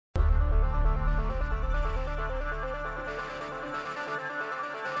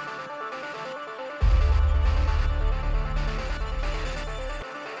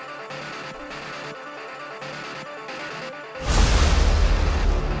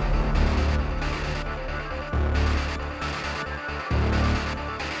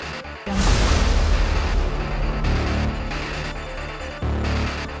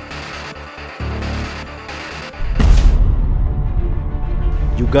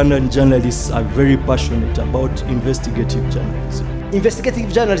Ugandan journalists are very passionate about investigative journalism.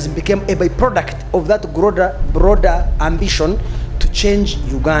 Investigative journalism became a byproduct of that broader ambition to change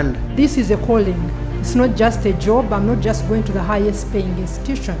Uganda. This is a calling. It's not just a job. I'm not just going to the highest paying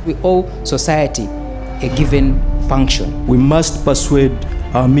institution. We owe society a given function. We must persuade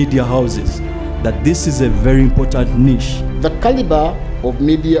our media houses that this is a very important niche. The caliber of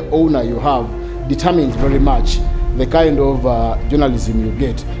media owner you have determines very much the kind of journalism you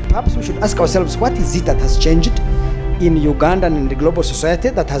get. Perhaps we should ask ourselves, what is it that has changed in Uganda and in the global society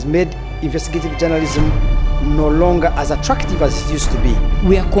that has made investigative journalism no longer as attractive as it used to be?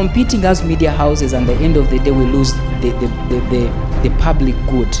 We are competing as media houses, and at the end of the day we lose the public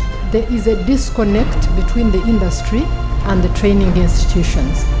good. There is a disconnect between the industry and the training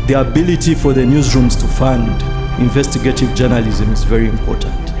institutions. The ability for the newsrooms to fund investigative journalism is very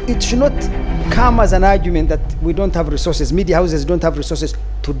important. It should not come as an argument that we don't have resources. Media houses don't have resources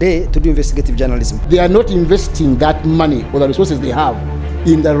today to do investigative journalism. They are not investing that money or the resources they have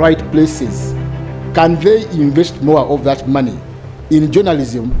in the right places. Can they invest more of that money in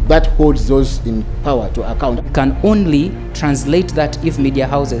journalism that holds those in power to account? We can only translate that if media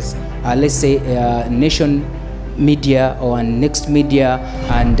houses, let's say Nation Media or Next Media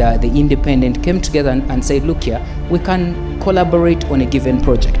and the Independent came together and said, look here, we can collaborate on a given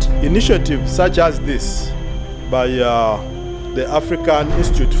project. Initiatives such as this by the African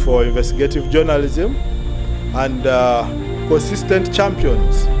Institute for Investigative Journalism and consistent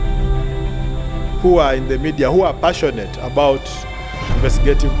champions who are in the media, who are passionate about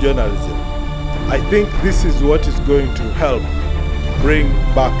investigative journalism. I think this is what is going to help bring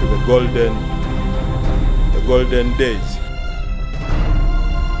back the golden days.